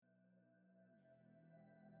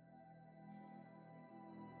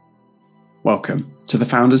Welcome to the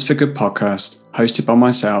Founders for Good podcast, hosted by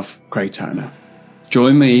myself, Craig Turner.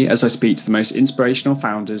 Join me as I speak to the most inspirational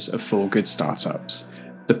founders of for good startups,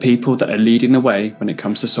 the people that are leading the way when it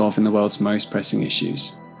comes to solving the world's most pressing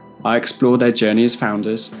issues. I explore their journey as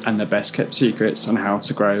founders and their best kept secrets on how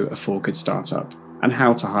to grow a for good startup and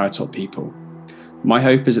how to hire top people. My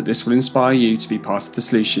hope is that this will inspire you to be part of the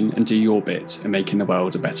solution and do your bit in making the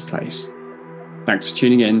world a better place. Thanks for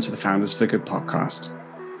tuning in to the Founders for Good podcast.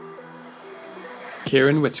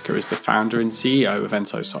 Keiran Whitaker is the founder and CEO of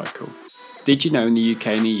Entocycle. Did you know in the UK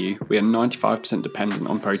and EU we are 95% dependent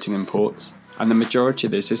on protein imports? And the majority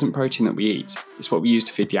of this isn't protein that we eat, it's what we use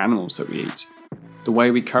to feed the animals that we eat. The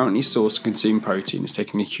way we currently source and consume protein is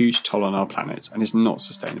taking a huge toll on our planet and is not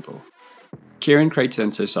sustainable. Keiran created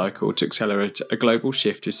Entocycle to accelerate a global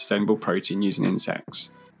shift to sustainable protein using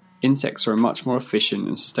insects. Insects are a much more efficient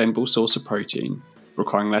and sustainable source of protein,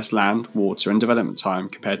 requiring less land, water and development time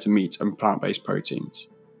compared to meat and plant-based proteins.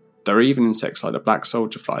 There are even insects like the black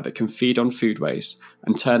soldier fly that can feed on food waste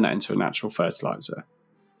and turn that into a natural fertiliser.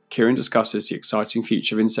 Keiran discusses the exciting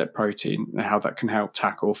future of insect protein and how that can help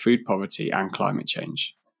tackle food poverty and climate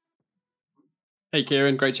change. Hey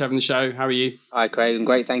Keiran, great to have you on the show. How are you? Hi Craig, I'm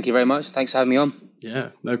great. Thank you very much. Thanks for having me on.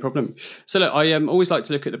 Yeah, no problem. So look, I always like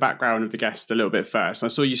to look at the background of the guest a little bit first. I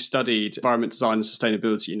saw you studied environment design and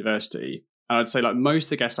sustainability at university. And I'd say like most of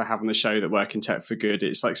the guests I have on the show that work in tech for good,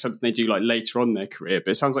 it's like something they do like later on in their career.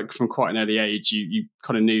 But it sounds like from quite an early age, you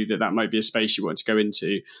kind of knew that might be a space you wanted to go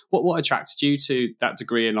into. What attracted you to that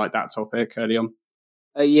degree and like that topic early on?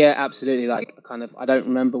 Yeah, absolutely. I don't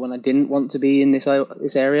remember when I didn't want to be in this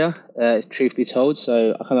area. Truth be told,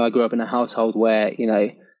 so I grew up in a household where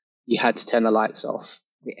you had to turn the lights off.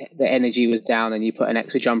 The energy was down, and you put an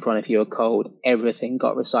extra jumper on if you were cold. Everything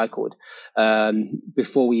got recycled.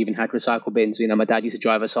 Before we even had recycle bins, my dad used to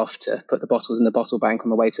drive us off to put the bottles in the bottle bank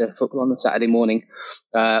on the way to football on a Saturday morning.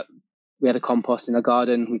 We had a compost in the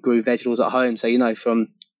garden. We grew vegetables at home. So from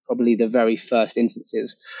probably the very first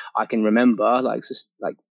instances I can remember, like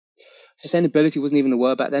sustainability wasn't even the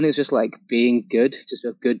word back then. It was just like being good, just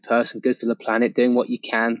a good person, good for the planet, doing what you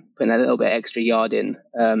can, putting a little bit extra yard in.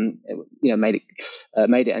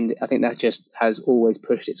 Made it, and I think that just has always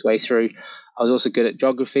pushed its way through. I was also good at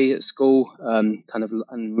geography at school,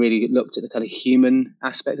 and really looked at the kind of human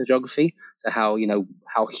aspect of geography. So how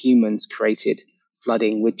humans created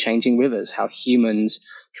flooding with changing rivers, how humans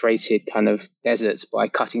created kind of deserts by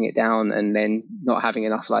cutting it down and then not having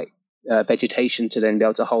enough vegetation to then be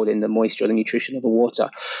able to hold in the moisture or the nutrition of the water.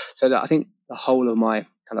 So that I think the whole of my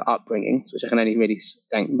kind of upbringing, which I can only really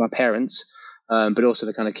thank my parents, but also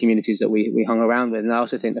the kind of communities that we hung around with. And I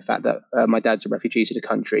also think the fact that my dad's a refugee to the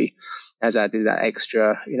country has added that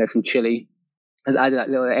extra, from Chile, has added that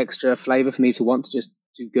little extra flavour for me to want to just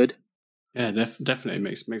do good. Yeah, definitely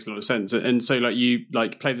makes a lot of sense. And so you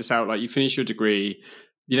play this out, you finish your degree,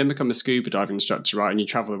 you then become a scuba diving instructor, right? And you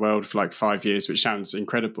travel the world for 5 years, which sounds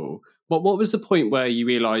incredible. What was the point where you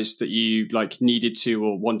realised that you needed to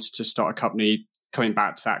or wanted to start a company coming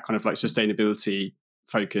back to that kind of sustainability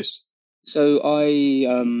focus? So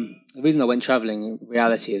the reason I went traveling in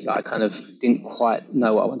reality is that I kind of didn't quite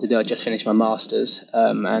know what I wanted to do. I just finished my master's,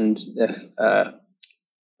 and it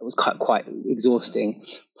was quite exhausting.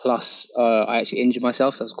 Plus, I actually injured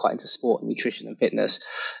myself, so I was quite into sport, nutrition and fitness.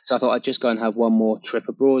 So I thought I'd just go and have one more trip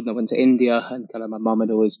abroad. And I went to India, and kind of my mum had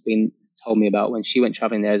always told me about when she went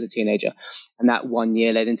traveling there as a teenager. And that 1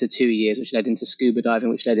 year led into 2 years, which led into scuba diving,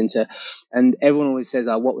 which led into, and everyone always says,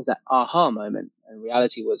 what was that aha moment? And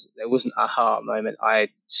reality was there was an aha moment. I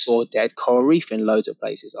saw dead coral reef in loads of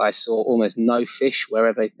places. I saw almost no fish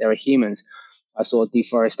wherever there are humans. I saw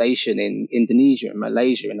deforestation in Indonesia and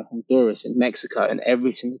Malaysia and Honduras and Mexico, and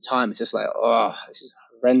every single time it's just this is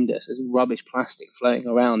horrendous. There's rubbish plastic floating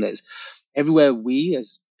around. There's everywhere we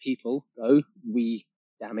as people go, we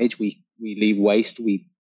damage, we leave waste, we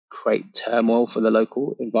create turmoil for the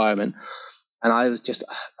local environment. And it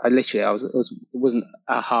wasn't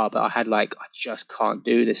aha, but I had I just can't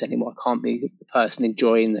do this anymore. I can't be the person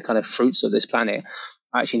enjoying the kind of fruits of this planet.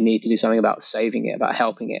 I actually need to do something about saving it, about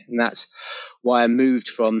helping it. And that's why I moved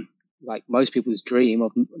from most people's dream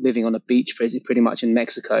of living on a beach pretty much in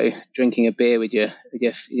Mexico, drinking a beer with your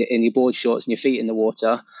in your board shorts and your feet in the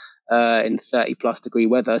water in 30 plus degree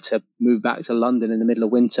weather, to move back to London in the middle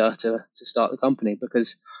of winter to start the company,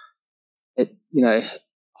 because I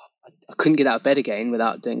couldn't get out of bed again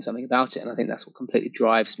without doing something about it. And I think that's what completely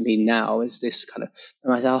drives me now, is this kind of,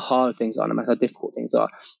 no matter how hard things are, no matter how difficult things are,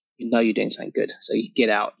 you're doing something good. So you get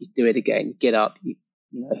out, you do it again, you get up,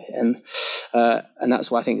 and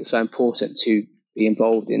that's why I think it's so important to be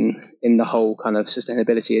involved in the whole kind of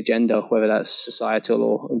sustainability agenda, whether that's societal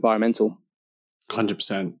or environmental.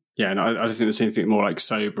 100%. Yeah, and I think there's anything more like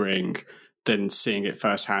sobering than seeing it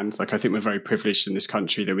firsthand. Like, I think we're very privileged in this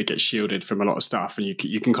country that we get shielded from a lot of stuff, and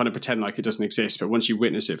you can kind of pretend like it doesn't exist, but once you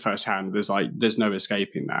witness it firsthand, there's no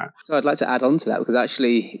escaping that. So I'd like to add on to that, because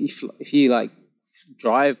actually, if you like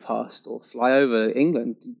drive past or fly over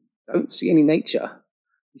England, you don't see any nature.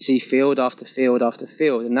 You see field after field after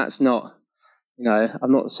field, and that's not,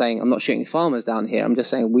 I'm not saying, I'm not shooting farmers down here. I'm just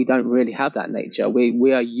saying we don't really have that nature.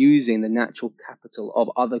 We are using the natural capital of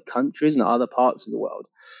other countries and other parts of the world,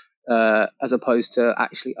 as opposed to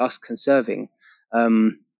actually us conserving.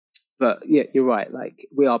 But yeah, you're right. Like,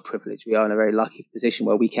 we are privileged. We are in a very lucky position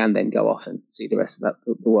where we can then go off and see the rest of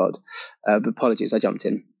the world. But apologies, I jumped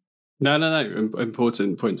in. No.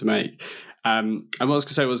 Important point to make. And what I was going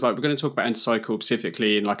to say was, like, we're going to talk about Entocycle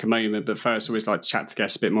specifically in like a moment, but first, I always like to chat to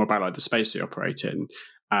guests a bit more about like the space they operate in.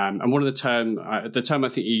 And one of the term I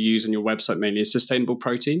think you use on your website mainly is sustainable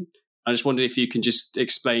protein. I just wondered if you can just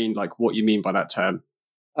explain like what you mean by that term.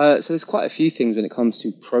 So there's quite a few things when it comes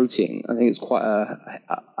to protein. I think it's quite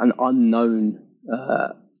an unknown,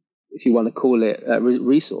 if you want to call it,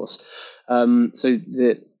 resource. So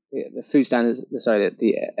the food standards,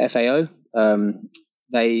 the FAO,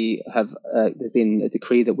 they have there's been a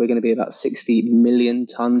decree that we're going to be about 60 million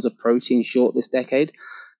tons of protein short this decade.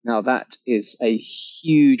 Now that is a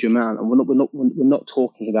huge amount, and we're not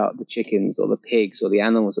talking about the chickens or the pigs or the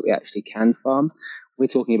animals that we actually can farm. We're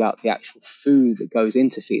talking about the actual food that goes in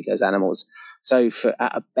to feed those animals. So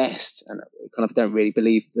at a best, and I kind of don't really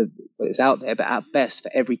believe that it's out there, but at best,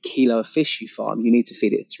 for every kilo of fish you farm, you need to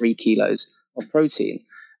feed it 3 kilos of protein.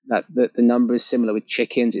 That the number is similar with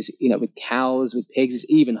chickens. It's, with cows, with pigs, it's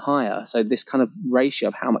even higher. So this kind of ratio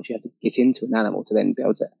of how much you have to get into an animal to then be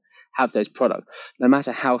able to have those products, no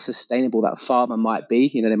matter how sustainable that farmer might be,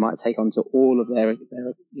 they might take onto all of their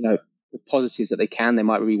the positives that they can. They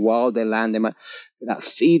might rewild their land. That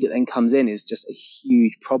feed that then comes in is just a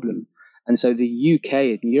huge problem. And so the UK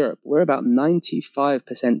and Europe, we're about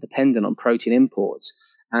 95% dependent on protein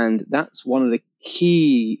imports. And that's one of the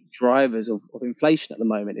key drivers of inflation at the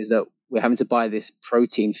moment, is that we're having to buy this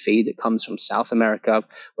protein feed that comes from South America,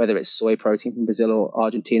 whether it's soy protein from Brazil or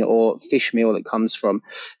Argentina, or fish meal that comes from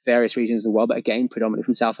various regions of the world, but again, predominantly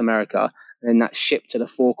from South America. And then that's shipped to the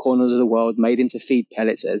 4 corners of the world, made into feed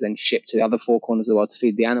pellets, as then shipped to the other 4 corners of the world to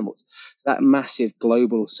feed the animals. So that massive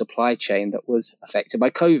global supply chain that was affected by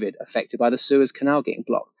COVID, affected by the Suez Canal getting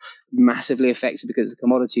blocked, massively affected because of the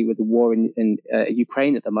commodity with the war in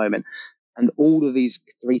Ukraine at the moment. And all of these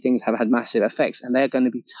 3 things have had massive effects, and they're going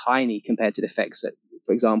to be tiny compared to the effects that,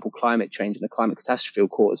 for example, climate change and the climate catastrophe will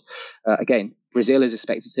cause. Again, Brazil is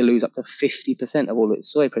expected to lose up to 50% of all its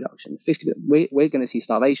soy production. 50%. We're going to see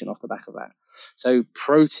starvation off the back of that. So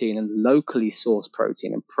protein, and locally sourced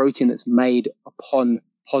protein, and protein that's made upon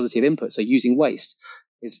positive input, so using waste,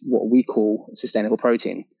 is what we call sustainable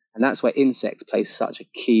protein. And that's where insects play such a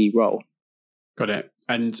key role. Got it.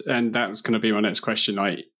 And that was going to be my next question.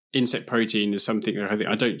 Like, insect protein is something that I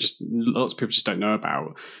think lots of people just don't know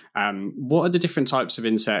about. What are the different types of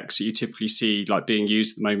insects that you typically see like being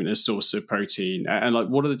used at the moment as a source of protein? And like,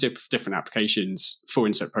 what are the different applications for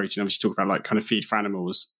insect protein? Obviously, talk about like kind of feed for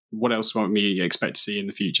animals. What else might we expect to see in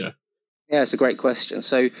the future? Yeah, it's a great question.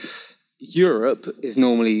 So Europe is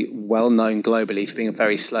normally well known globally for being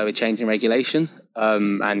very slow at changing regulation,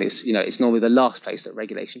 and it's normally the last place that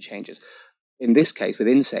regulation changes. In this case, with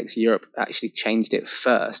insects, Europe actually changed it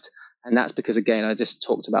first. And that's because, again, I just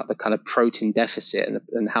talked about the kind of protein deficit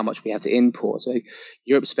and how much we have to import. So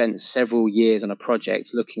Europe spent several years on a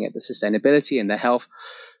project looking at the sustainability and the health.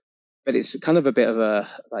 But it's kind of a bit of a,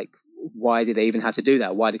 like, why did they even have to do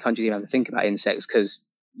that? Why do countries even have to think about insects? Because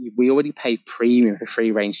we already pay premium for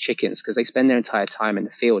free-range chickens because they spend their entire time in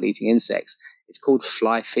the field eating insects. It's called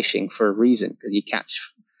fly fishing for a reason, because you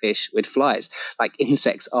catch fish with flies. Like,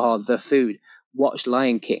 insects are the food. Watch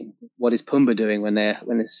Lion King. What is Pumbaa doing when they're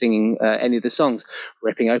singing any of the songs?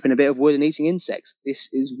 Ripping open a bit of wood and eating insects.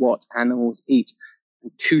 This is what animals eat.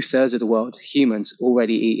 And 2/3 of the world, humans,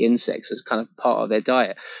 already eat insects as kind of part of their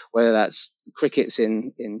diet, whether that's crickets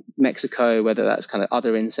in Mexico, whether that's kind of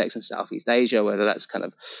other insects in Southeast Asia, whether that's kind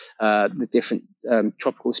of the different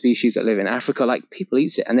tropical species that live in Africa. Like, people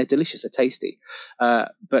eat it and they're delicious, they're tasty.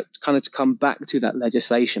 But kind of to come back to that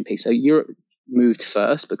legislation piece. So Europe moved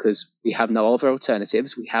first because we have no other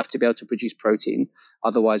alternatives. We have to be able to produce protein.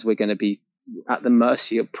 Otherwise, we're going to be at the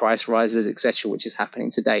mercy of price rises, etc., which is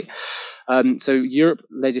happening today. So Europe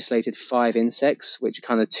legislated 5 insects, which are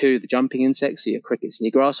kind of 2, the jumping insects, so your crickets and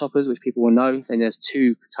your grasshoppers, which people will know. Then there's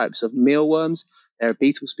 2 types of mealworms. They're a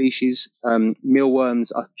beetle species.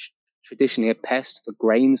 Mealworms are traditionally a pest for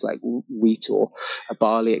grains like wheat or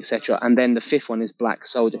barley, etc. And then the fifth one is black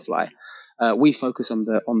soldier fly. We focus on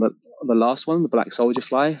the last one, the black soldier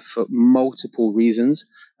fly, for multiple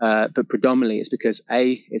reasons, but predominantly it's because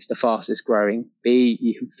A, it's the fastest growing, B,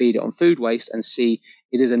 you can feed it on food waste, and C,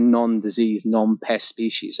 it is a non-disease, non-pest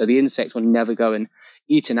species. So the insect will never go and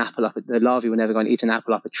eat an apple up, the larvae will never go and eat an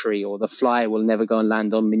apple up a tree, or the fly will never go and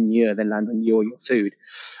land on manure, then land on your food.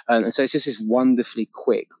 And so it's just this wonderfully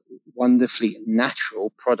quick, wonderfully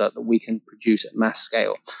natural product that we can produce at mass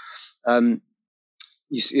scale.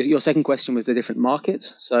 Your second question was the different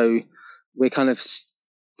markets. So we're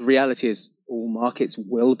the reality is all markets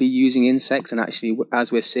will be using insects. And actually,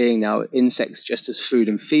 as we're seeing now, insects just as food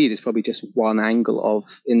and feed is probably just one angle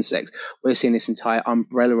of insects. We're seeing this entire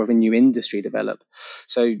umbrella of a new industry develop.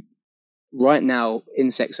 So right now,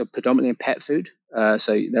 insects are predominantly in pet food.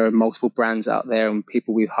 So there are multiple brands out there, and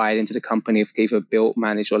people we've hired into the company have either built,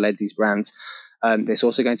 managed, or led these brands. It's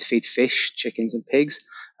also going to feed fish, chickens, and pigs.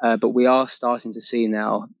 But we are starting to see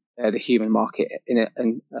now the human market in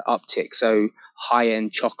an uptick. So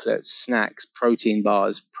high-end chocolates, snacks, protein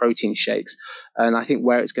bars, protein shakes. And I think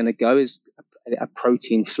where it's going to go is a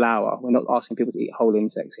protein flour. We're not asking people to eat whole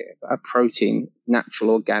insects here, but a protein,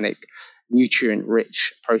 natural, organic,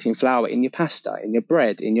 nutrient-rich protein flour in your pasta, in your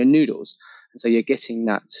bread, in your noodles. And so you're getting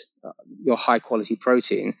that, your high-quality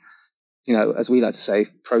protein, as we like to say,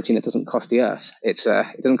 protein that doesn't cost the earth. It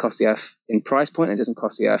doesn't cost the earth in price point. It doesn't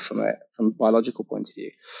cost the earth from a biological point of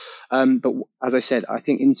view. But as I said, I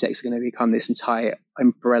think insects are going to become this entire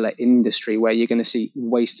umbrella industry where you're going to see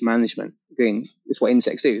waste management. Again, it's what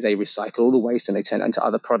insects do. They recycle all the waste and they turn it into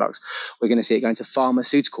other products. We're going to see it going to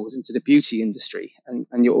pharmaceuticals, into the beauty industry.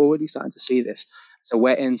 And you're already starting to see this. So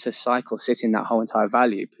where Entocycle sits in that whole entire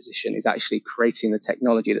value position is actually creating the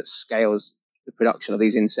technology that scales the production of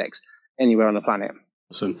these insects anywhere on the planet.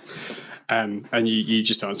 Awesome. And you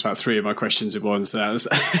just answered about three of my questions at once. So that was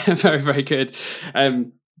very, very good.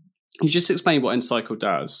 You just explained what Entocycle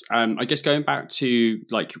does. I guess going back to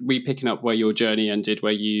picking up where your journey ended,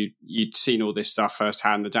 where you'd seen all this stuff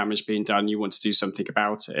firsthand, the damage being done, you want to do something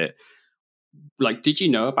about it. Did you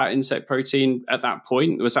know about insect protein at that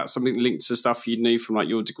point? Was that something linked to stuff you knew from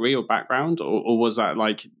your degree or background, or was that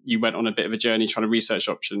you went on a bit of a journey trying to research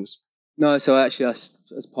options? No, so actually,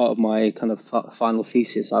 as part of my kind of final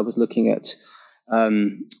thesis, I was looking at,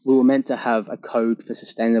 we were meant to have a code for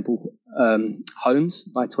sustainable homes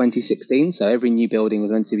by 2016. So every new building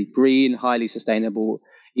was meant to be green, highly sustainable,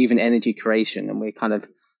 even energy creation. And we're kind of,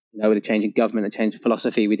 with a change in government, a change in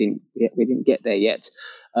philosophy, we didn't get there yet.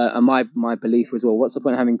 And my belief was, well, what's the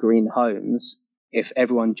point of having green homes if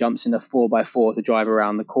everyone jumps in a 4x4 to drive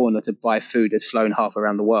around the corner to buy food that's flown half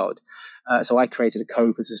around the world? So I created a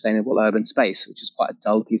code for sustainable urban space, which is quite a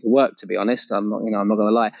dull piece of work, to be honest. I'm not going to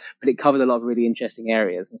lie, but it covered a lot of really interesting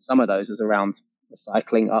areas, and some of those was around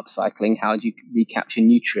recycling, upcycling. How do you recapture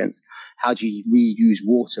nutrients? How do you reuse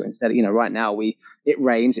water instead? Right now it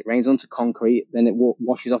rains onto concrete, then it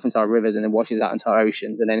washes off into our rivers, and then washes out into our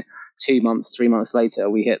oceans, and then 2 months, 3 months later,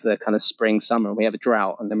 we hit the kind of spring, summer, and we have a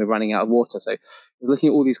drought, and then we're running out of water. So I was looking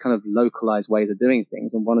at all these kind of localized ways of doing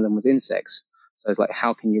things, and one of them was insects. So it's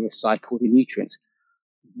how can you recycle the nutrients?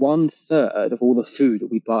 1/3 of all the food that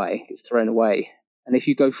we buy is thrown away. And if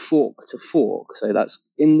you go fork to fork, so that's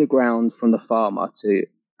in the ground from the farmer to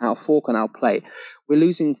our fork on our plate, we're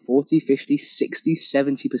losing 40, 50, 60,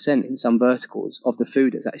 70% in some verticals of the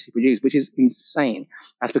food that's actually produced, which is insane.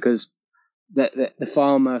 That's because the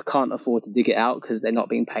farmer can't afford to dig it out because they're not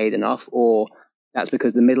being paid enough, or that's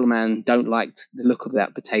because the middleman don't like the look of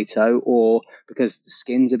that potato, or because the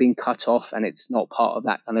skins are being cut off and it's not part of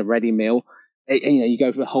that kind of ready meal. You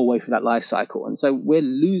go the whole way through that life cycle. And so we're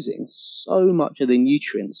losing so much of the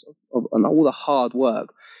nutrients of all the hard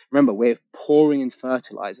work. Remember, we're pouring in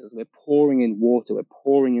fertilizers, we're pouring in water, we're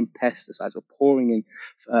pouring in pesticides, we're pouring in,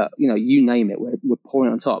 you name it, we're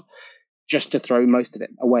pouring on top just to throw most of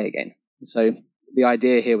it away again. And so the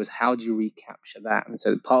idea here was, how do you recapture that? And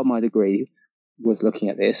so part of my degree was looking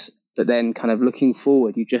at this, but then kind of looking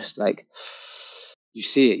forward, you just you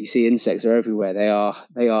see it. You see insects are everywhere.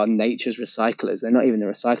 They are nature's recyclers. They're not even the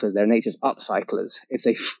recyclers. They're nature's upcyclers.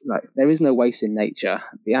 There is no waste in nature.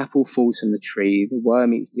 The apple falls from the tree. The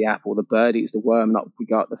worm eats the apple. The bird eats the worm. We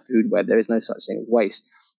got the food web. There is no such thing as waste.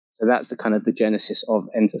 So that's the kind of the genesis of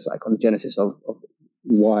Entocycle, the genesis of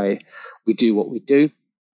why we do what we do.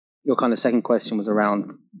 Your kind of second question was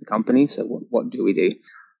around the company. So what do we do?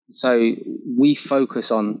 So we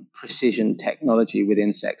focus on precision technology with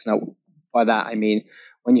insects. Now, by that, I mean,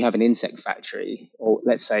 when you have an insect factory, or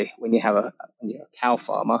let's say when you're a cow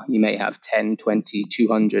farmer, you may have 10, 20,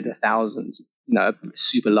 200, 1,000 a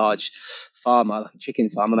super large farmer, like a chicken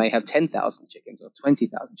farmer, may have 10,000 chickens or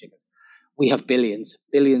 20,000 chickens. We have billions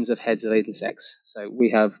of heads of insects. So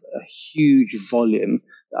we have a huge volume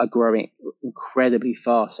that are growing incredibly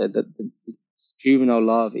fast. So that the juvenile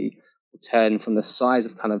larvae will turn from the size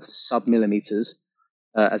of kind of sub-millimeters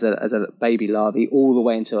as a baby larvae all the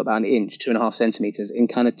way into about an inch, 2.5 centimeters in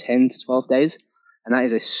kind of 10 to 12 days. And that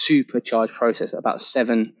is a supercharged process, about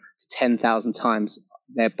 7 to 10,000 times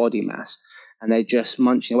their body mass. And they're just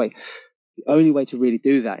munching away. The only way to really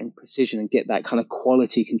do that in precision and get that kind of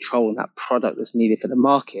quality control and that product that's needed for the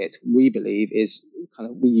market, we believe, is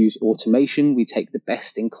we use automation. We take the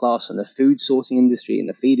best in class in the food sourcing industry and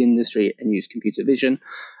the feed industry and use computer vision.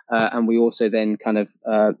 And we also then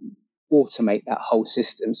automate that whole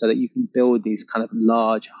system so that you can build these kind of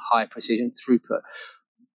large, high precision throughput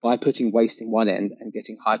by putting waste in one end and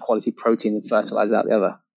getting high quality protein and fertilizer out the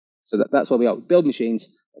other. So that's what we are. We build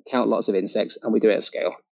machines that count lots of insects, and we do it at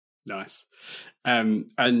scale. Nice.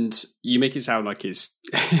 And you make it sound like it's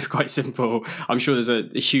quite simple. I'm sure there's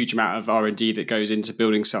a huge amount of R&D that goes into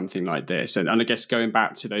building something like this. And I guess going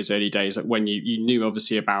back to those early days, like when you knew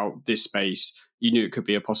obviously about this space, you knew it could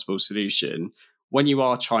be a possible solution. When you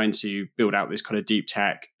are trying to build out this kind of deep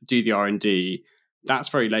tech, do the R&D, that's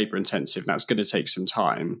very labor intensive. That's going to take some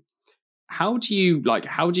time. How do you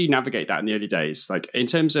navigate that in the early days? Like in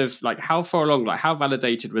terms of like how far along, like how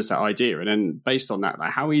validated was that idea? And then based on that,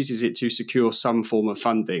 like how easy is it to secure some form of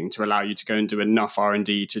funding to allow you to go and do enough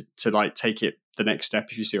R&D to like take it the next step,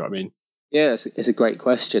 if you see what I mean? Yeah, it's a great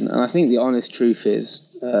question. And I think the honest truth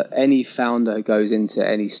is any founder who goes into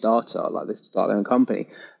any startup like this, start their own company,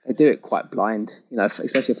 they do it quite blind,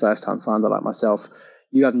 especially a first time founder like myself.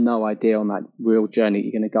 You have no idea on that real journey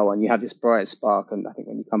you're going to go on. You have this bright spark. And I think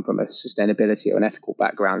when you come from a sustainability or an ethical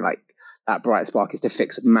background, like that bright spark is to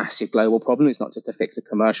fix a massive global problem. It's not just to fix a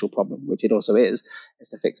commercial problem, which it also is. It's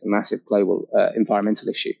to fix a massive global environmental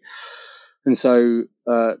issue. And so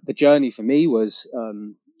the journey for me was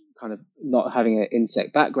kind of not having an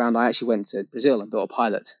insect background. I actually went to Brazil and built a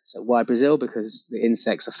pilot. So why Brazil? Because the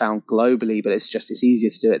insects are found globally, but it's easier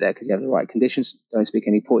to do it there because you have the right conditions. Don't speak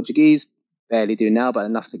any Portuguese. Barely do now, but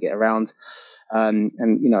enough to get around. And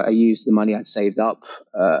I used the money I'd saved up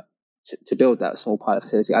to build that small pilot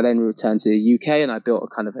facility. I then returned to the UK and I built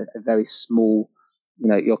a kind of a very small,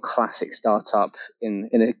 your classic startup in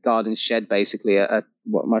a garden shed, basically.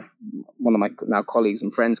 What one of my now colleagues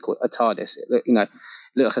and friends call a TARDIS. It looked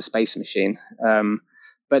like a space machine.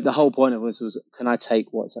 But the whole point of it was can I take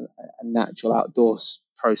what's a natural outdoors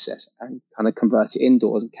process and kind of convert it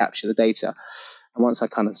indoors and capture the data? And once I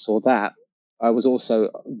kind of saw that, I was also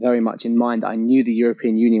very much in mind. I knew the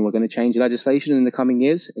European Union were going to change legislation in the coming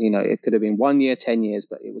years. It could have been 1 year, 10 years,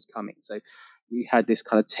 but it was coming. So we had this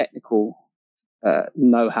kind of technical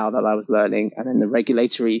know-how that I was learning, and then the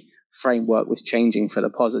regulatory framework was changing for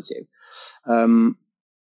the positive.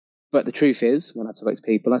 But the truth is, when I spoke to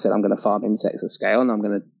people, I said, I'm going to farm insects at scale and I'm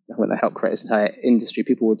going to help create this entire industry.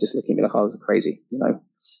 People were just looking at me like I was crazy. Like,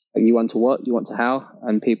 you want to what? You want to how?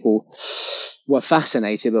 And people were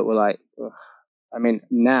fascinated, but were like, ugh. I mean,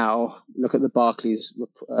 now look at the Barclays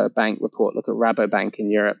bank report, look at Rabobank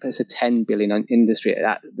in Europe. It's a 10 billion industry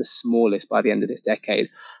at the smallest by the end of this decade.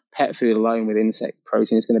 Pet food alone with insect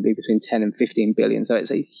protein is going to be between 10 and 15 billion. So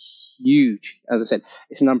it's a huge, as I said,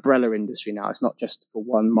 it's an umbrella industry now. It's not just for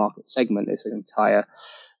one market segment. It's an entire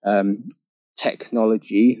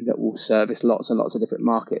technology that will service lots and lots of different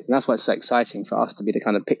markets. And that's why it's so exciting for us to be the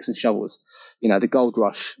kind of picks and shovels. The gold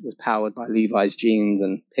rush was powered by Levi's jeans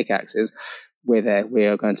and pickaxes. We're there. We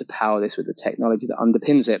are going to power this with the technology that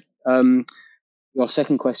underpins it. Your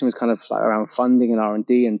second question was kind of like around funding and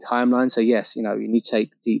R&D and timeline. So yes, you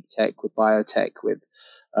take deep tech with biotech with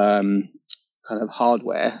kind of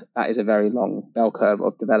hardware. That is a very long bell curve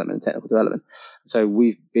of development, technical development. So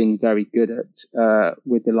we've been very good at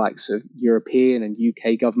with the likes of European and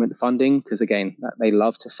UK government funding, because again, they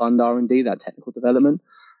love to fund R&D, that technical development.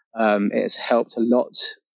 It's helped a lot.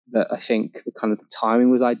 That I think the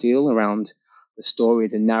timing was ideal around the story,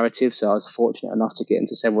 the narrative. So I was fortunate enough to get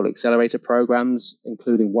into several accelerator programs,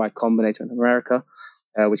 including Y Combinator in America,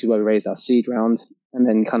 which is where we raised our seed round. And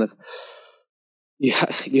then you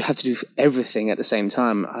have to do everything at the same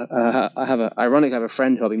time. I have a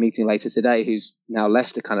friend who I'll be meeting later today who's now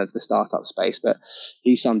left the startup space, but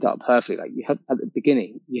he summed up perfectly. Like, you have at the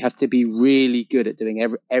beginning, you have to be really good at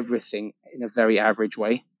doing everything in a very average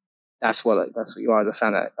way. That's what you are as a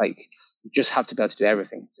founder. Like, you just have to be able to do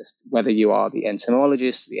everything. Just whether you are the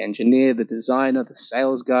entomologist, the engineer, the designer, the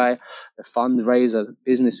sales guy, the fundraiser, the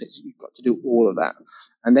business, you've got to do all of that.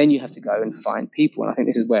 And then you have to go and find people. And I think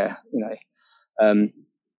this is where,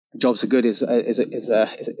 Jobs Are Good is a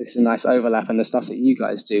nice overlap, and the stuff that you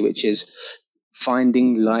guys do, which is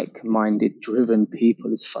finding like-minded, driven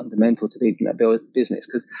people, is fundamental to leading that business,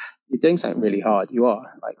 because you're doing something really hard. You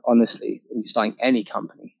are, like, honestly, when you're starting any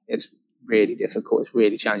company, it's really difficult. It's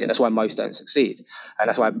really challenging. That's why most don't succeed, and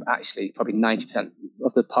that's why actually probably 90%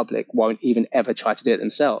 of the public won't even ever try to do it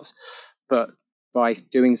themselves. But by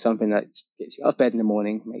doing something that gets you out of bed in the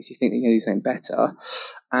morning, makes you think that you're going to do something better,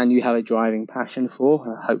 and you have a driving passion for,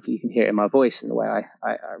 and hopefully you can hear it in my voice and the way I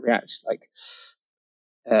react, like,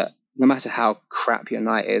 no matter how crap your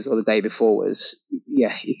night is or the day before was, you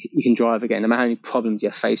can drive again. No matter how many problems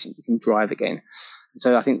you're facing, you can drive again.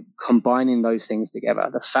 So I think combining those things together,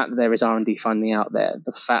 the fact that there is R&D funding out there,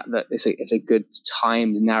 the fact that it's a good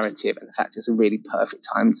timed narrative, and the fact it's a really perfect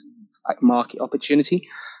timed, like, market opportunity,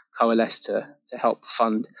 coalesce to help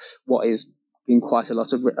fund what is been quite a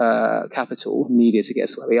lot of capital needed to get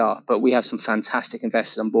us where we are. But we have some fantastic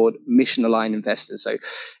investors on board, mission-aligned investors, so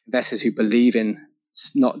investors who believe in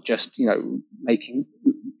not just making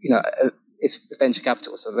it's venture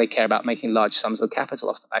capital, so they care about making large sums of capital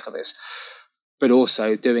off the back of this, but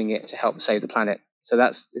also doing it to help save the planet. So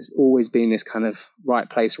it's always been this kind of right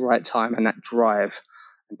place, right time, and that drive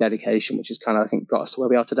and dedication, which is kind of, I think, got us to where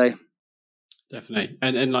we are today. Definitely.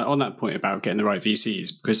 And like on that point about getting the right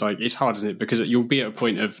VCs, because like it's hard, isn't it? Because you'll be at a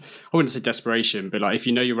point of, I wouldn't say desperation, but like if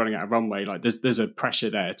you know you're running out of runway, like there's a pressure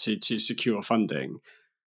there to secure funding.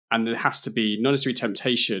 And there has to be not necessarily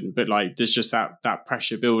temptation, but like there's just that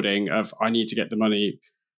pressure building of, I need to get the money.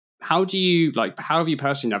 How have you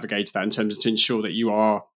personally navigated that in terms of to ensure that you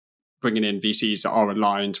are bringing in VCs that are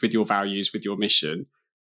aligned with your values, with your mission?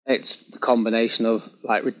 It's the combination of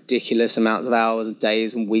like ridiculous amounts of hours,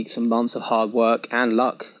 days and weeks and months of hard work and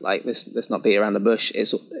luck. Like, let's not beat around the bush.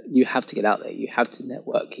 You have to get out there. You have to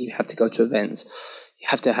network. You have to go to events. You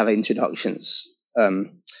have to have introductions.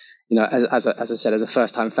 As I said, as a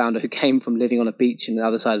first-time founder who came from living on a beach in the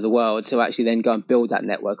other side of the world, to actually then go and build that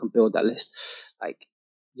network and build that list, like,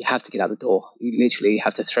 you have to get out the door. You literally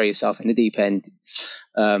have to throw yourself in the deep end,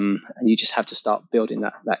 and you just have to start building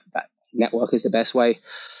that network is the best way.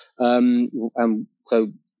 So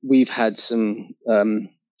we've had some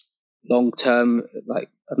long-term, like,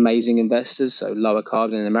 amazing investors. So Lower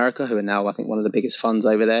Carbon in America, who are now, I think, one of the biggest funds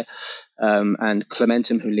over there, and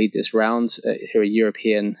Clementum, who lead this round, who are a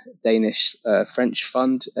European, Danish, French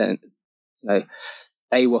fund. And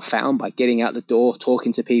they were found by getting out the door,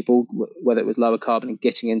 talking to people, whether it was Lower Carbon, and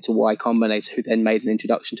getting into Y Combinator, who then made an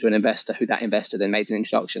introduction to an investor, who that investor then made an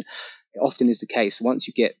introduction. It often is the case. Once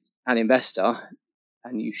you get an investor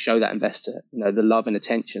and you show that investor, the love and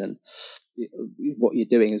attention, and what you're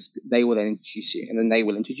doing, is they will then introduce you, and then they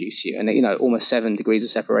will introduce you, and almost 7 degrees of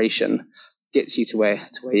separation gets you to where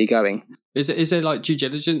you're going. Is there like due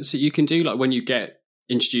diligence that you can do, like when you get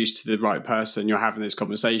introduced to the right person, you're having those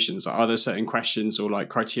conversations? Are there certain questions or like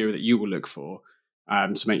criteria that you will look for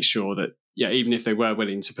to make sure that, even if they were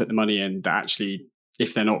willing to put the money in, that actually,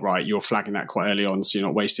 if they're not right, you're flagging that quite early on, so you're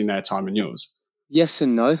not wasting their time and yours? Yes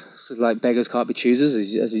and no. So, like, beggars can't be choosers,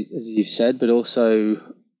 as you've said, but also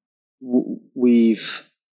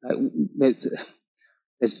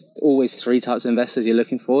there's always 3 types of investors you're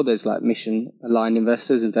looking for. There's like mission aligned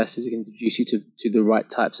investors who can introduce you to the right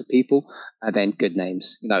types of people, and then good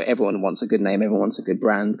names. Everyone wants a good name, everyone wants a good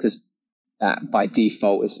brand, because that by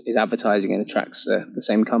default is advertising and attracts the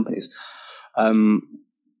same companies.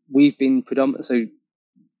 We've been predominant. So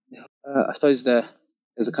I suppose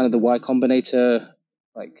there's a kind of the Y Combinator,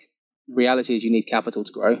 like, reality is you need capital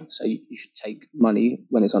to grow. So you should take money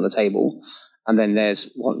when it's on the table. And then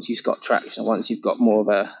there's, once you've got traction, once you've got more of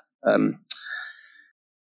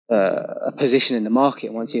a position in the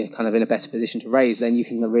market, once you're kind of in a better position to raise, then you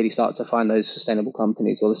can really start to find those sustainable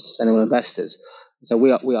companies or the sustainable investors. So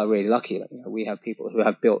we are really lucky. We have people who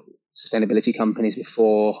have built sustainability companies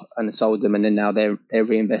before and sold them, and then now they're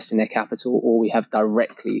reinvesting their capital, or we have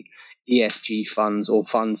directly ESG funds or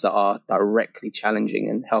funds that are directly challenging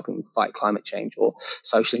and helping fight climate change or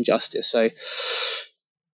social injustice. So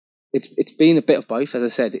it's been a bit of both. As I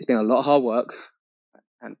said, it's been a lot of hard work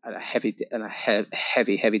and a heavy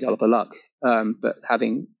dollop of luck. But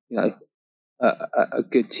having a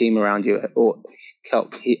good team around you, or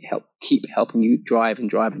keep helping you drive.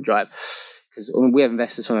 Because we have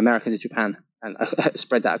investors from America to Japan, and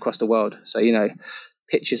spread that across the world. So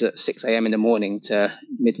pitches at 6 a.m. in the morning to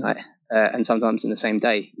midnight, and sometimes in the same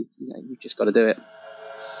day. You've just got to do it.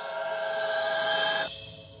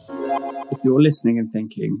 If you're listening and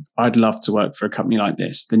thinking, I'd love to work for a company like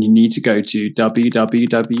this, then you need to go to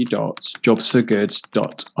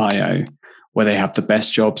www.jobsforgood.io, where they have the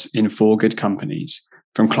best jobs in 4 good companies.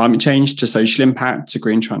 From climate change to social impact to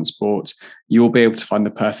green transport, you'll be able to find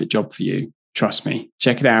the perfect job for you. Trust me.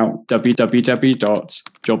 Check it out,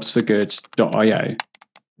 www.jobsforgood.io.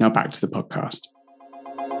 Now back to the podcast.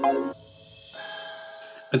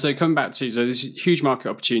 And so coming back to, so this huge market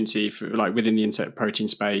opportunity for like within the insect protein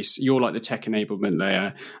space, you're like the tech enablement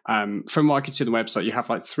layer. From what I can see on the website, you have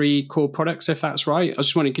like 3 core products, if that's right. I was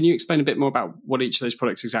just wondering, can you explain a bit more about what each of those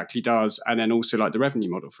products exactly does, and then also like the revenue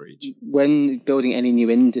model for each? When building any new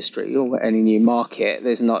industry or any new market,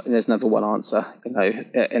 there's never one answer,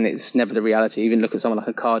 and it's never the reality. Even look at someone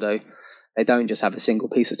like Ocado, they don't just have a single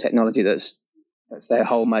piece of technology that's their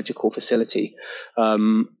whole magical facility.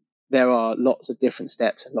 There are lots of different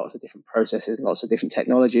steps and lots of different processes and lots of different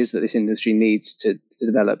technologies that this industry needs to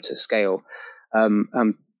develop to scale. How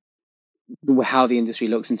the industry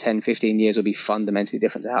looks in 10, 15 years will be fundamentally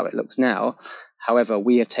different to how it looks now. However,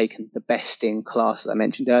 we have taken the best in class, as I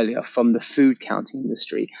mentioned earlier, from the food counting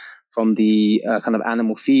industry, from the kind of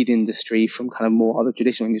animal feed industry, from kind of more other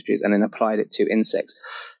traditional industries, and then applied it to insects.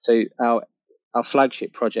 So our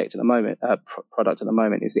flagship project at the moment, product at the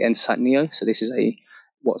moment, is the Entocycle Neo. So this is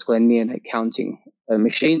what's called a neonate counting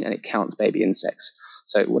machine, and it counts baby insects.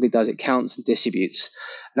 So what it does, it counts and distributes.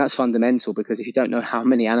 And that's fundamental, because if you don't know how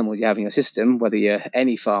many animals you have in your system, whether you're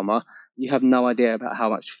any farmer, you have no idea about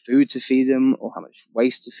how much food to feed them, or how much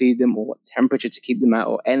waste to feed them, or what temperature to keep them at,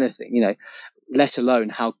 or anything, let alone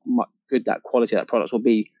how good that quality of that product will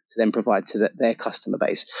be to then provide to their customer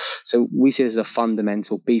base. So we see this as a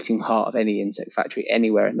fundamental beating heart of any insect factory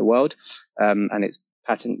anywhere in the world. And it's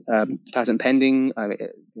patent pending.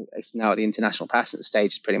 It's now at the international patent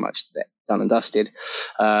stage. It's pretty much done and dusted.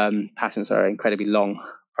 Patents are an incredibly long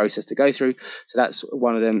process to go through. So that's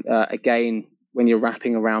one of them. Again, when you're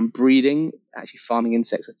wrapping around breeding, actually farming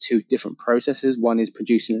insects are 2 different processes. One is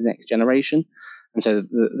producing the next generation. And so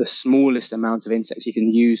the smallest amount of insects you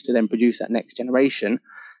can use to then produce that next generation,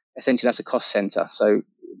 essentially that's a cost center. So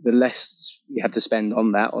the less you have to spend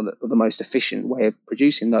on that, or the most efficient way of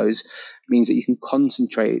producing those, means that you can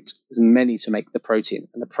concentrate as many to make the protein.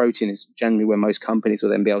 And the protein is generally where most companies will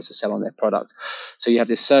then be able to sell on their product. So you have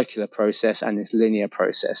this circular process and this linear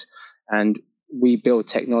process. And we build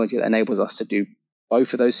technology that enables us to do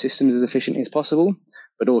both of those systems as efficiently as possible,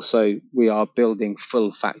 but also we are building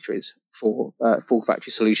full factory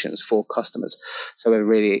solutions for customers. So we have a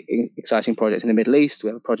really exciting project in the Middle East. We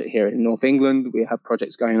have a project here in North England. We have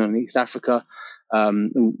projects going on in East Africa. We're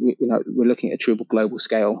looking at a true global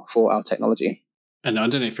scale for our technology. And I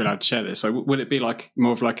don't know if you're allowed to share this. So will it be like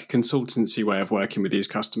more of like a consultancy way of working with these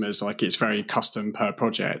customers? Like it's very custom per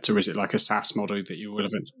project, or is it like a SaaS model that you will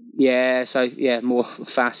have? Yeah, so more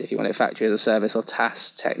FAS if you want it, factory as a service, or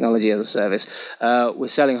TAS, technology as a service. We're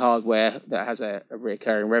selling hardware that has a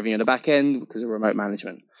recurring revenue on the back end because of remote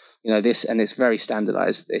management. It's very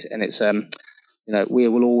standardized. We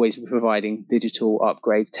will always be providing digital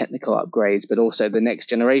upgrades, technical upgrades, but also the next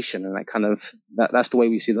generation, and that's the way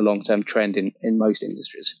we see the long-term trend in most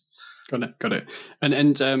industries. Got it.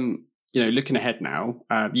 And looking ahead now,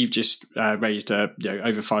 you've just raised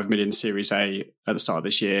over 5 million Series A at the start of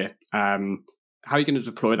this year. How are you going to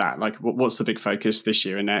deploy that? Like, what's the big focus this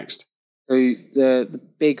year and next? So the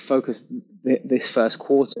big focus this first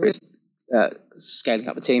quarter is scaling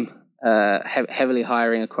up the team. Heavily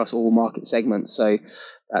hiring across all market segments. So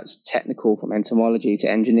that's technical, from entomology to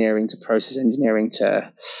engineering to process engineering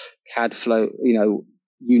to CAD flow, you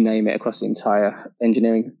name it, across the entire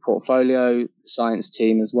engineering portfolio, science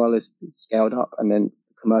team as well as scaled up, and then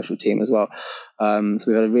the commercial team as well. So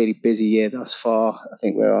we've had a really busy year thus far. I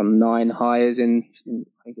think we're on 9 hires in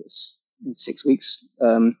 6 weeks,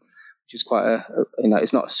 which is quite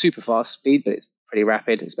it's not a super fast speed, but it's pretty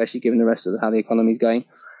rapid, especially given the rest of how the economy is going.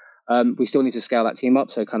 We still need to scale that team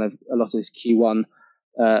up, so kind of a lot of this Q1.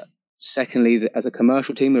 Secondly, as a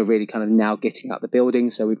commercial team, we're really kind of now getting out the building.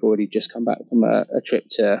 So we've already just come back from a trip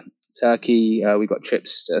to Turkey. We've got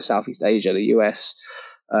trips to Southeast Asia, the US,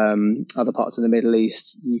 other parts of the Middle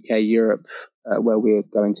East, UK, Europe, where we're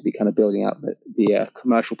going to be kind of building out the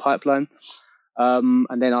commercial pipeline.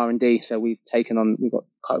 And then R&D. So we've got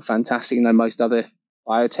quite fantastic, most other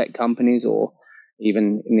biotech companies, or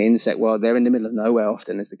even in the insect world, they're in the middle of nowhere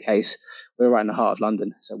often is the case. We're right in the heart of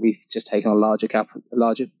London. So we've just taken on a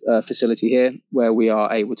larger facility here where we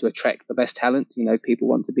are able to attract the best talent. People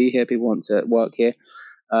want to be here, people want to work here.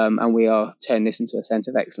 And we are turning this into a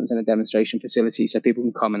centre of excellence and a demonstration facility, so people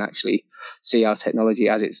can come and actually see our technology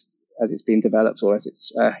as it's being developed, or as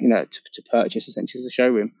it's, to purchase essentially as a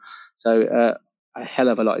showroom. So a hell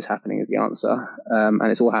of a lot is happening is the answer.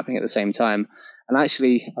 And it's all happening at the same time. And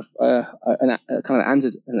actually, I've kind of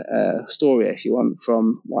answered a story, if you want,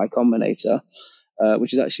 from Y Combinator.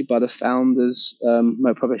 which is actually by the founders.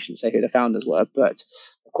 I probably shouldn't say who the founders were, but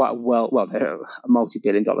quite they're a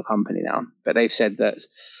multi-billion-dollar company now. But they've said that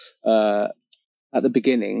at the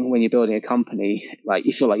beginning, when you're building a company, like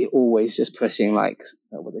you feel like you're always just pushing like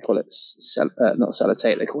what they call it, not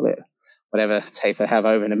sellotape, they call it whatever tape they have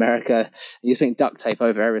over in America. You're just putting duct tape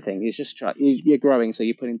over everything. You're growing, so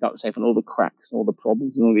you're putting duct tape on all the cracks and all the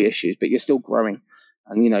problems and all the issues, but you're still growing,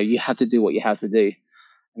 and you have to do what you have to do.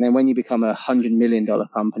 And then when you become $100 million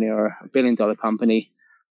company or $1 billion company,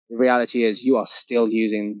 the reality is you are still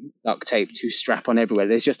using duct tape to strap on everywhere.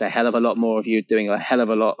 There's just a hell of a lot more of you doing a hell of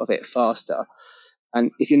a lot of it faster.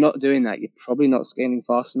 And if you're not doing that, you're probably not scaling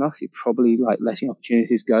fast enough. You're probably like letting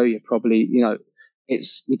opportunities go. You're probably, you're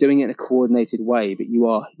doing it in a coordinated way, but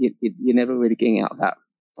you're never really getting out of that,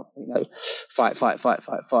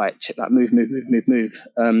 fight, check that, move.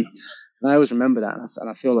 And I always remember that, and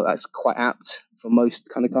I feel that that's quite apt for most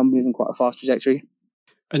kind of companies and quite a fast trajectory.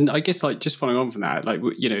 And I guess, like, just following on from that, like,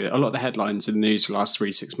 a lot of the headlines in the news for the last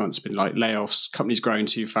 3-6 months have been like layoffs, companies growing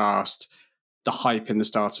too fast, the hype in the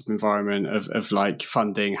startup environment of like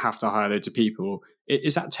funding, have to hire loads of people.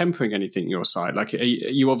 Is that tempering anything on your side? Like,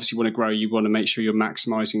 you obviously want to grow, you want to make sure you're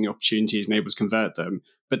maximizing the opportunities and able to convert them.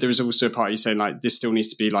 But there is also a part you saying, like, this still needs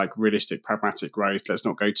to be like realistic, pragmatic growth. Let's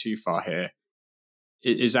not go too far here.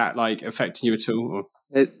 Is that like affecting you at all?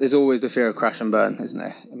 Or? There's always the fear of crash and burn, isn't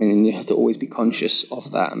there? I mean, you have to always be conscious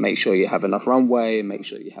of that and make sure you have enough runway and make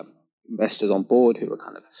sure you have investors on board who are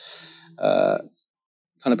kind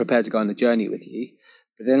of prepared to go on the journey with you.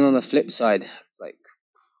 But then on the flip side, like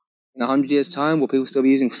in 100 years' time, will people still be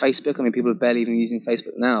using Facebook? I mean, people are barely even using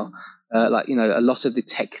Facebook now. A lot of the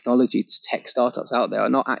tech startups out there are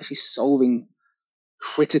not actually solving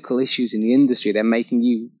critical issues in the industry. They're making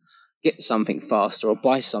you get something faster or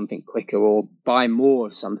buy something quicker or buy more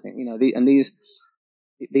of something.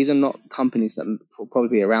 These are not companies that will probably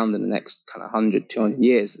be around in the next kind of 100, 200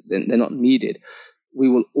 years. They're not needed. We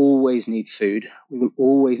will always need food. We will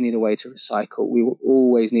always need a way to recycle. We will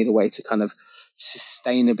always need a way to kind of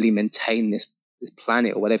sustainably maintain this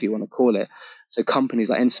planet, or whatever you want to call it. So companies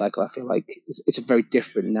like Entocycle, I feel like it's a very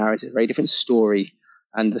different narrative, a very different story.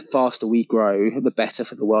 And the faster we grow, the better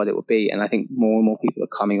for the world it will be. And I think more and more people are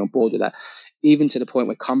coming on board with that, even to the point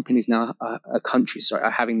where companies now, countries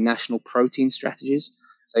are having national protein strategies.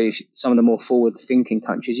 So some of the more forward-thinking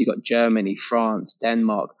countries, you've got Germany, France,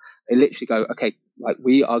 Denmark, they literally go, okay, like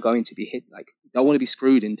we are going to be hit, like we don't want to be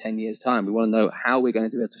screwed in 10 years' time. We want to know how we're going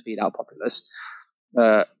to be able to feed our populace.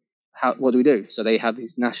 What do we do? So they have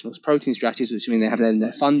these national protein strategies, which mean they have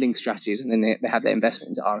their funding strategies, and then they have their investment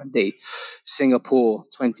into R&D. Singapore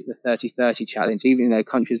 20 to 30 challenge, even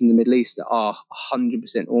countries in the Middle East that are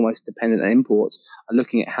 100% almost dependent on imports, are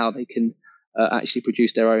looking at how they can actually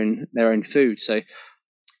produce their own food. So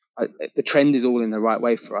the trend is all in the right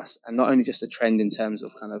way for us, and not only just a trend in terms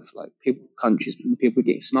of kind of like people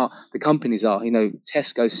getting smart. The companies are,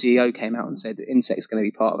 Tesco's CEO came out and said that insects are going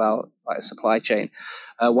to be part of our supply chain.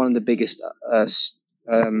 One of the biggest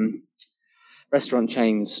restaurant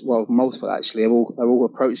chains, well, multiple actually, are all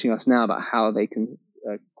approaching us now about how they can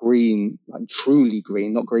green, like truly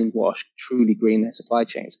green, not greenwash, truly green their supply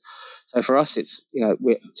chains. So for us, it's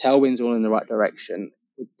tailwinds are all in the right direction.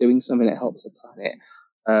 We're doing something that helps the planet.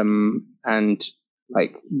 And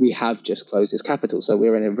like we have just closed this capital, so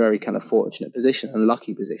we're in a very kind of fortunate position and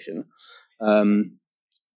lucky position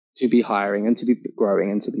to be hiring and to be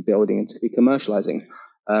growing and to be building and to be commercializing.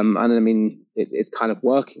 And I mean, it's kind of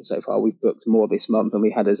working so far. We've booked more this month than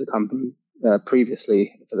we had as a company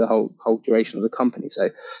previously for the whole duration of the company.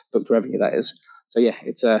 So booked revenue, that is. So yeah,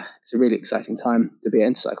 it's a really exciting time to be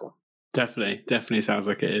at Entocycle. Definitely sounds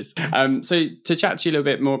like it is. So to chat to you a little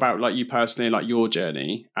bit more about like you personally, like your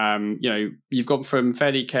journey, you've gone from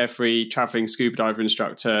fairly carefree traveling scuba diver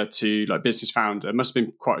instructor to like business founder. It must have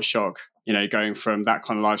been quite a shock, going from that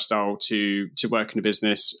kind of lifestyle to working a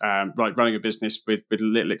business, like running a business with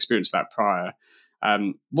little experience of that prior.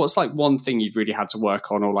 What's like one thing you've really had to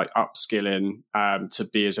work on or like upskill in to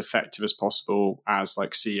be as effective as possible as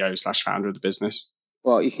like CEO/founder of the business?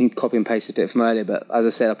 Well, you can copy and paste a bit from earlier, but as I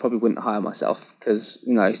said, I probably wouldn't hire myself because,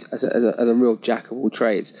 as a real jack of all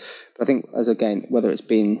trades. But I think, whether it's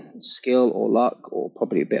been skill or luck or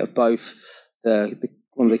probably a bit of both, one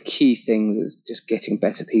of the key things is just getting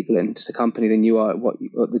better people into the company than you are at what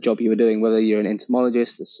the job you were doing, whether you're an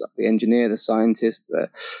entomologist, the engineer, the scientist, the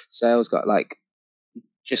sales guy, like,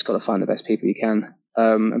 just got to find the best people you can,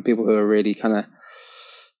 and people who are really kind of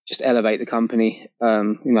just elevate the company.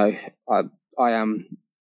 I am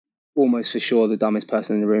almost for sure the dumbest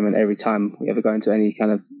person in the room, and every time we ever go into any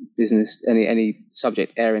kind of business, any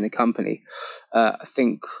subject area in the company, I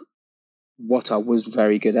think what I was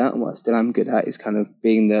very good at and what I still am good at is kind of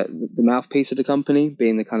being the mouthpiece of the company,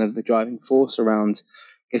 being the kind of the driving force around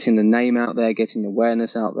getting the name out there, getting the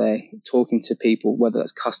awareness out there, talking to people, whether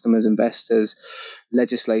that's customers, investors,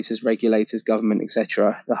 legislators, regulators, government,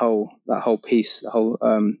 etc. That whole piece, the whole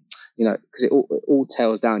because it all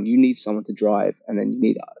tails down. You need someone to drive, and then you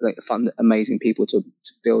need like fun, amazing people to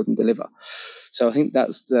build and deliver. So I think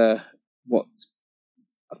that's what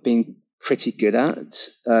I've been pretty good at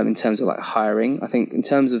in terms of like hiring. I think in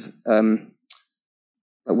terms of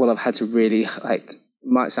what I've had to really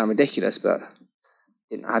might sound ridiculous, but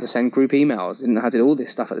didn't know how to send group emails, didn't know how to do all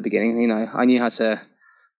this stuff at the beginning. I knew how to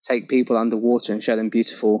take people underwater and show them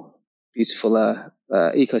beautiful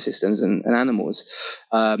ecosystems and animals,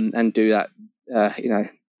 and do that.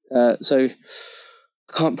 So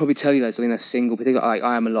I can't probably tell you there's a single particular.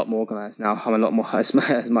 I am a lot more organized now. I'm a lot more, as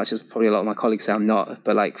much as probably a lot of my colleagues say I'm not,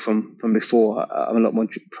 but like from before, I'm a lot more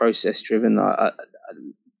process driven. I'm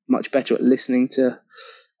much better at listening to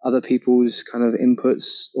other people's kind of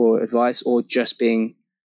inputs or advice, or just being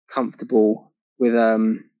comfortable with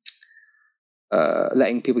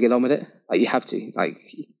letting people get on with it. Like you have to, like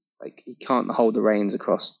you can't hold the reins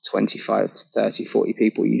across 25, 30, 40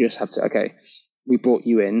 people. You just have to, okay, we brought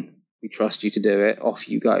you in, we trust you to do it, off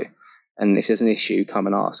you go. And if there's an issue, come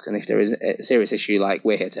and ask. And if there is a serious issue, like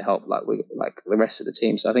we're here to help, like the rest of the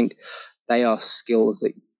team. So I think they are skills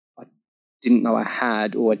that I didn't know I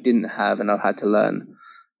had, or I didn't have, and I've had to learn.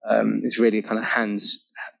 It's really kind of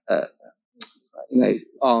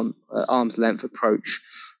arm's length approach.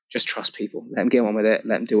 Just trust people, let them get on with it,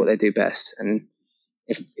 let them do what they do best. And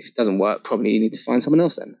if it doesn't work, probably you need to find someone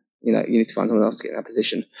else then. You need to find someone else to get in that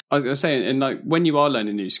position. I was going to say, and like when you are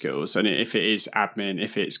learning new skills, and if it is admin,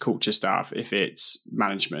 if it's culture stuff, if it's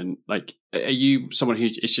management, like, are you someone who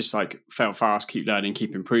is just like fail fast, keep learning,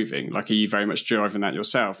 keep improving? Like, are you very much driving that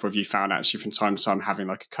yourself, or have you found actually from time to time having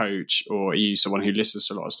like a coach, or are you someone who listens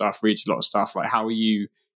to a lot of stuff, reads a lot of stuff? Like, how are you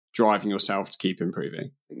driving yourself to keep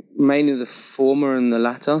improving? Mainly the former and the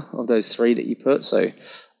latter of those three that you put. So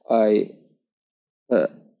I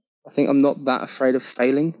think I'm not that afraid of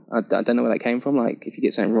failing. I don't know where that came from. Like, if you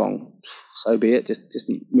get something wrong, so be it. Just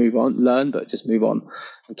move on, learn, but just move on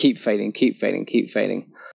and keep failing. I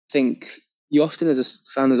think you often, as a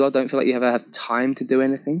founder as well, don't feel like you ever have time to do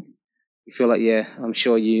anything. You feel like, yeah, I'm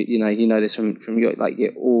sure you know this from your, like,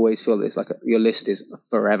 you always feel this, like your list is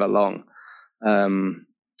forever long.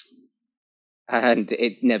 And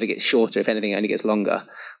it never gets shorter. If anything, it only gets longer.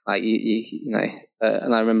 Like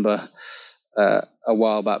and I remember a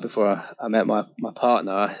while back, before I met my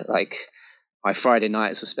partner, like my Friday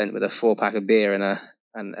nights were spent with a 4-pack of beer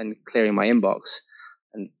and clearing my inbox,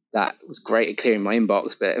 and that was great at clearing my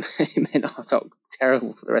inbox, but it meant I felt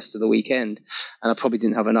terrible for the rest of the weekend, and I probably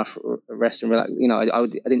didn't have enough rest and relax. I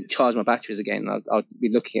didn't charge my batteries again. I'd be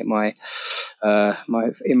looking at my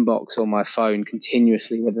inbox or my phone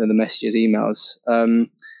continuously, whether the messages, emails.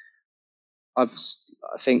 I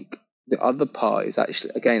think the other part is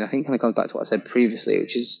actually, again, I think kind of comes back to what I said previously,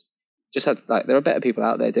 which is just there are better people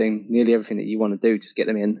out there doing nearly everything that you want to do. Just get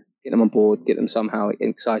them in, get them on board, get them somehow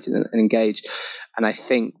excited and engaged. And I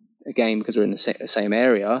think, again, because we're in the same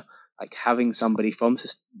area, like having somebody who are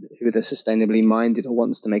sustainably minded or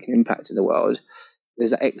wants to make an impact in the world,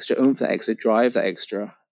 there's that extra oomph, that extra drive, that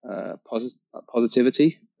extra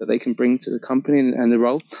positivity that they can bring to the company and the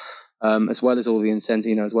role, as well as all the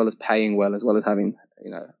incentives, as well as paying well, as well as having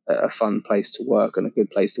a fun place to work and a good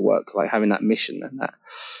place to work. Like having that mission and that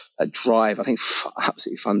drive, I think is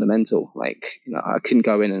absolutely fundamental. Like, I couldn't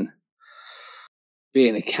go in and be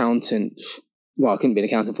an accountant. Well, I couldn't be an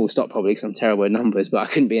accountant full stop, probably, because I'm terrible at numbers, but I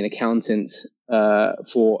couldn't be an accountant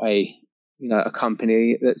for a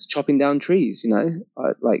company that's chopping down trees. I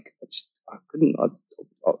couldn't. I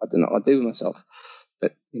don't know what I'd do with myself,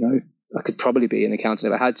 but I could probably be an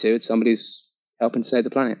accountant if I had to. It's somebody who's helping to save the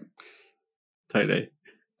planet. Totally.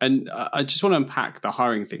 And I just want to unpack the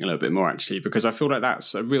hiring thing a little bit more, actually, because I feel like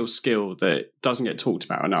that's a real skill that doesn't get talked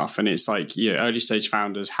about enough. And it's like, early stage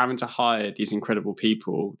founders having to hire these incredible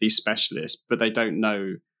people, these specialists, but they don't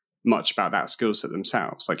know much about that skill set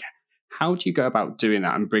themselves. Like, how do you go about doing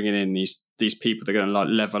that and bringing in these people that are going to like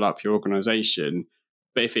level up your organization?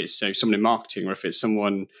 But if it's someone in marketing, or if it's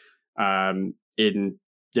someone in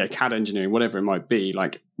CAD engineering, whatever it might be,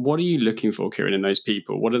 like, what are you looking for, Keiran, in those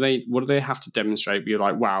people? What do they have to demonstrate? You're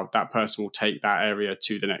like, wow, that person will take that area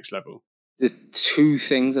to the next level. There's two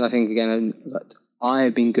things that I think, again,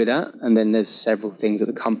 I've been good at, and then there's several things that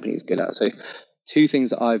the company is good at. So two things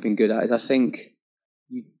that I've been good at is, I think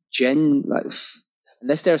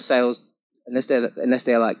unless they're a sales unless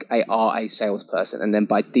they're like a salesperson, and then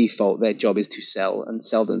by default their job is to sell and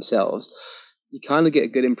sell themselves, you kind of get a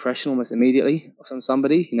good impression almost immediately from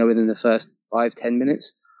somebody, within the first 5-10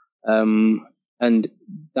 minutes. And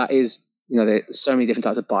that is, there's so many different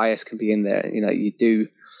types of bias can be in there. You do,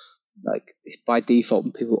 like, by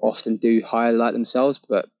default, people often do highlight themselves,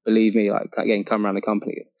 but believe me, like, again, come around the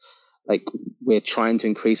company, like, we're trying to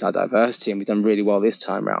increase our diversity, and we've done really well this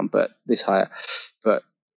time around, but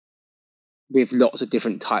we have lots of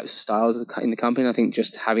different types of styles in the company. And I think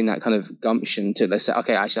just having that kind of gumption to, let's say,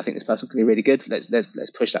 okay, actually, I think this person can be really good.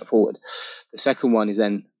 Let's push that forward. The second one is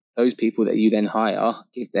then those people that you then hire,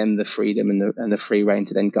 give them the freedom and the free reign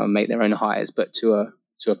to then go and make their own hires, but to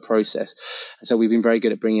a process. And so we've been very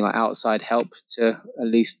good at bringing like outside help to at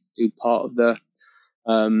least do part of the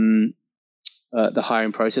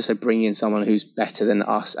hiring process. So bringing in someone who's better than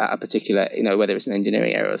us at a particular, whether it's an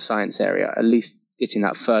engineering area or a science area, at least getting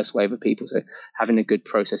that first wave of people. So having a good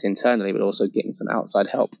process internally, but also getting some outside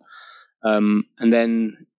help. And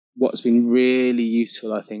then what's been really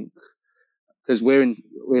useful, I think, because we're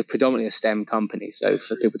predominantly a STEM company. So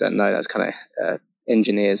for people who don't know, that's kind of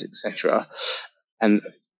engineers, etc. And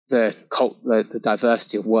the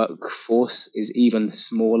diversity of workforce is even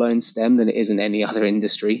smaller in STEM than it is in any other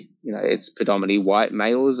industry. It's predominantly white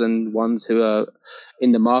males, and ones who are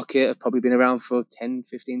in the market have probably been around for 10,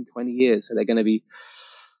 15, 20 years. So they're going to be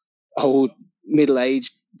old,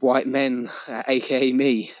 middle-aged white men, aka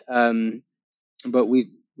me. But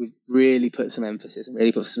we've really put some emphasis and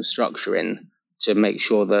really put some structure in to make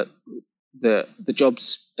sure that the job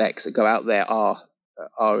specs that go out there are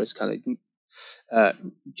as kind of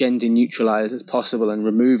gender neutralized as possible, and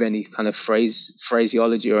remove any kind of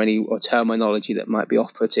phraseology or terminology that might be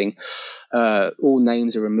off-putting. All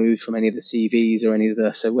names are removed from any of the CVs or any of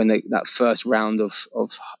the, so when that first round of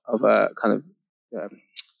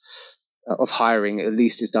hiring at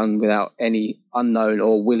least is done without any unknown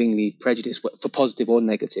or willingly prejudice for positive or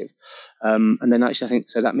negative. And then actually I think,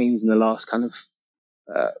 so that means in the last kind of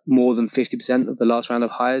more than 50% of the last round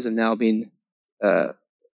of hires have now been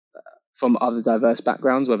from other diverse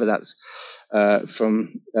backgrounds, whether that's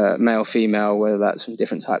from male, female, whether that's from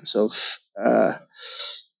different types of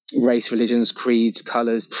race, religions, creeds,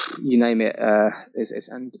 colors, you name it.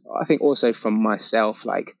 And I think also from myself,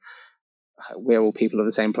 like, we're all people of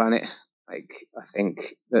the same planet. Like, I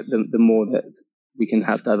think that the more that we can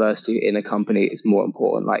have diversity in a company is more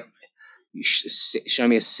important. Like, you show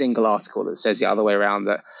me a single article that says the other way around,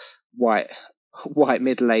 that white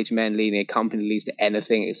middle-aged men leading a company leads to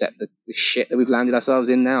anything except the shit that we've landed ourselves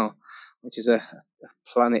in now, which is a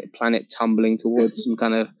planet tumbling towards some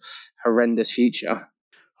kind of horrendous future.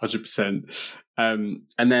 100%. And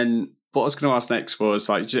then what I was going to ask next was,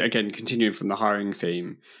 like, again, continuing from the hiring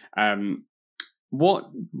theme,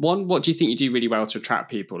 what do you think you do really well to attract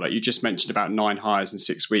people? Like, you just mentioned about 9 hires in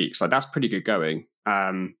 6 weeks. Like, that's pretty good going.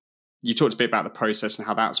 You talked a bit about the process and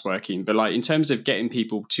how that's working, but like, in terms of getting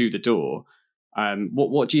people to the door,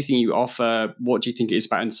 what do you think you offer? What do you think it is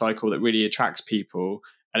about Entocycle that really attracts people?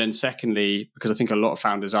 And then secondly, because I think a lot of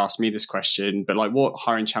founders ask me this question, but like, what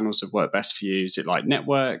hiring channels have worked best for you? Is it like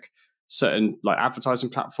network, certain like advertising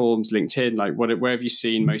platforms, LinkedIn? Like, where have you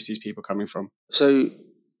seen most of these people coming from? So,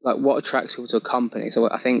 like, what attracts people to a company? So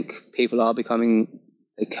I think people are they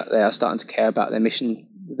are starting to care about their mission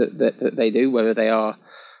that they do, whether they are,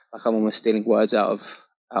 like, I'm almost stealing words out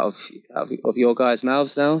of your guys'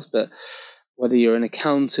 mouths now, but whether you're an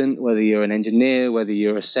accountant, whether you're an engineer, whether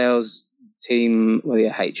you're a sales team, whether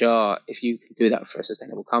you're HR, if you can do that for a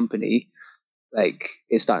sustainable company, like,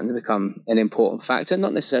 it's starting to become an important factor,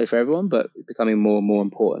 not necessarily for everyone, but becoming more and more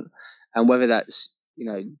important. And whether that's,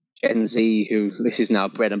 Gen Z, who this is now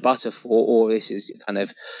bread and butter for, or this is kind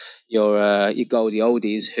of your goldie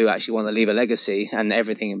oldies who actually want to leave a legacy, and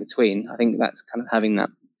everything in between. I think that's kind of having that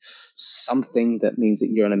something that means that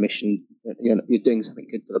you're on a mission, you're doing something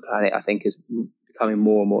good for the planet, I think is becoming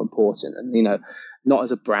more and more important. And, not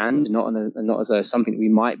as a brand, not as something we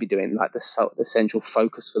might be doing, like the central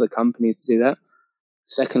focus for the companies to do that.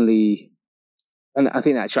 Secondly, and I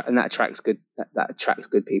think that attracts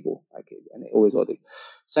good people, like, and it always will do.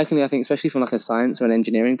 Secondly, I think especially from like a science or an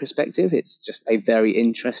engineering perspective, it's just a very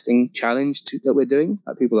interesting challenge that we're doing.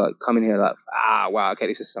 Like, people are coming here like, wow, okay,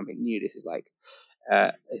 this is something new. This is like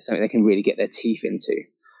it's something they can really get their teeth into.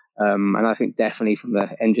 And I think definitely from the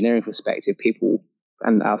engineering perspective, people,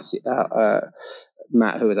 and our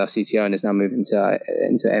Matt, who is our CTO and is now moving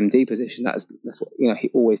into MD position, that's what he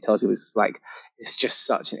always tells you. It's just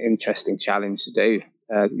such an interesting challenge to do.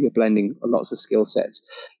 You're blending lots of skill sets.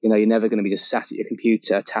 You're never going to be just sat at your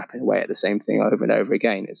computer tapping away at the same thing over and over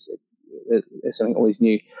again. There's something always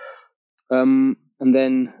new. And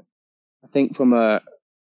then I think from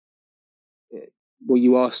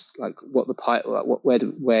you asked like what the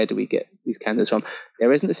where do we get these candidates from?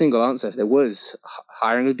 There isn't a single answer. If there was,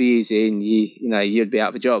 hiring would be easy, and you'd be out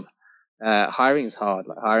of a job. Hiring is hard.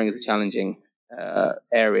 Like hiring is a challenging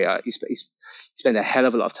area. You spend a hell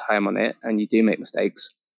of a lot of time on it, and you do make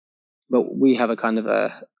mistakes. But we have a kind of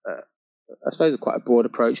I suppose, quite a broad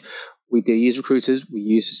approach. We do use recruiters. We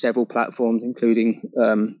use several platforms, including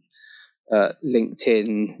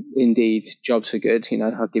LinkedIn, Indeed, Jobs for Good.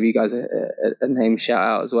 I'll give you guys a name shout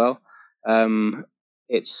out as well.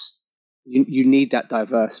 It's you need that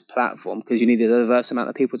diverse platform because you need a diverse amount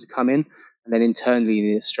of people to come in, and then internally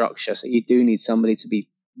you need a structure. So you do need somebody to be,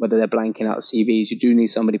 whether they're blanking out CVs, you do need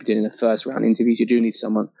somebody doing the first round interviews, you do need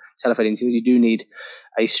someone telephone interviews, you do need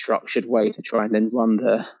a structured way to try and then run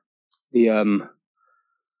the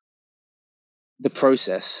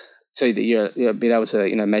process so that you're being able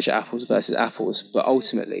to measure apples versus apples. But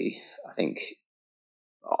ultimately, I think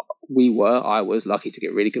I was lucky to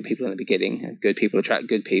get really good people in the beginning, and good people attract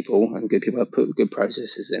good people, and good people have put good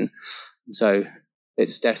processes in. So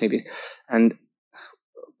it's definitely been, and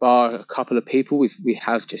bar a couple of people, we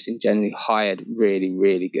have just in generally hired really,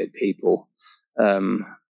 really good people, and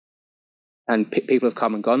people have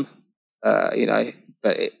come and gone, but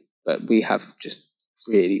we have just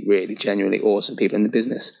really, really genuinely awesome people in the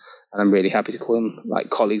business, and I'm really happy to call them like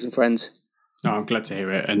colleagues and friends. Oh, I'm glad to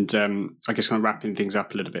hear it. And I guess kind of wrapping things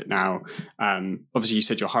up a little bit now. Obviously, you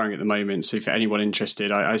said you're hiring at the moment. So for anyone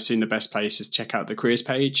interested, I assume the best place is to check out the careers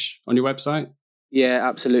page on your website. Yeah,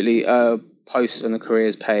 absolutely. Posts on the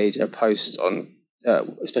careers page, posts on,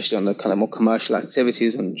 especially on the kind of more commercial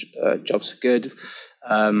activities and Jobs for Good,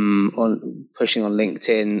 on pushing on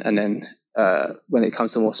LinkedIn. And then when it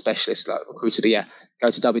comes to more specialists like recruiters, go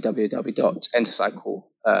to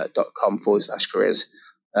www.entocycle.com/careers.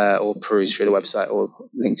 Or peruse through the website or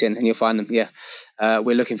LinkedIn, and you'll find them.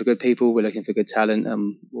 We're looking for good people. We're looking for good talent,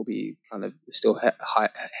 and we'll be kind of still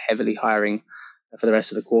heavily hiring for the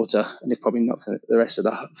rest of the quarter, and if probably not for the rest of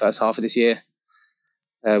the first half of this year.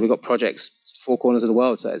 We've got projects four corners of the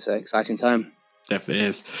world, so it's an exciting time. Definitely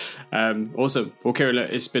is. Awesome. Well, Keiran,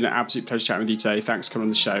 it's been an absolute pleasure chatting with you today. Thanks for coming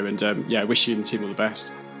on the show, and I wish you and the team all the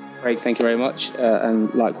best. Great, thank you very much, and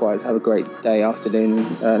likewise, have a great day, afternoon,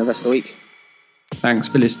 and the rest of the week. Thanks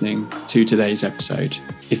for listening to today's episode.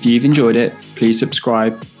 If you've enjoyed it, please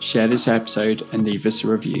subscribe, share this episode, and leave us a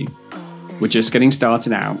review. We're just getting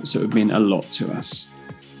started out, so it would mean a lot to us.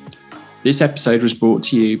 This episode was brought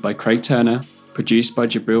to you by Craig Turner, produced by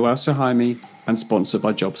Jabril Al-Suhaimi, and sponsored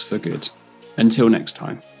by Jobs for Good. Until next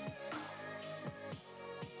time.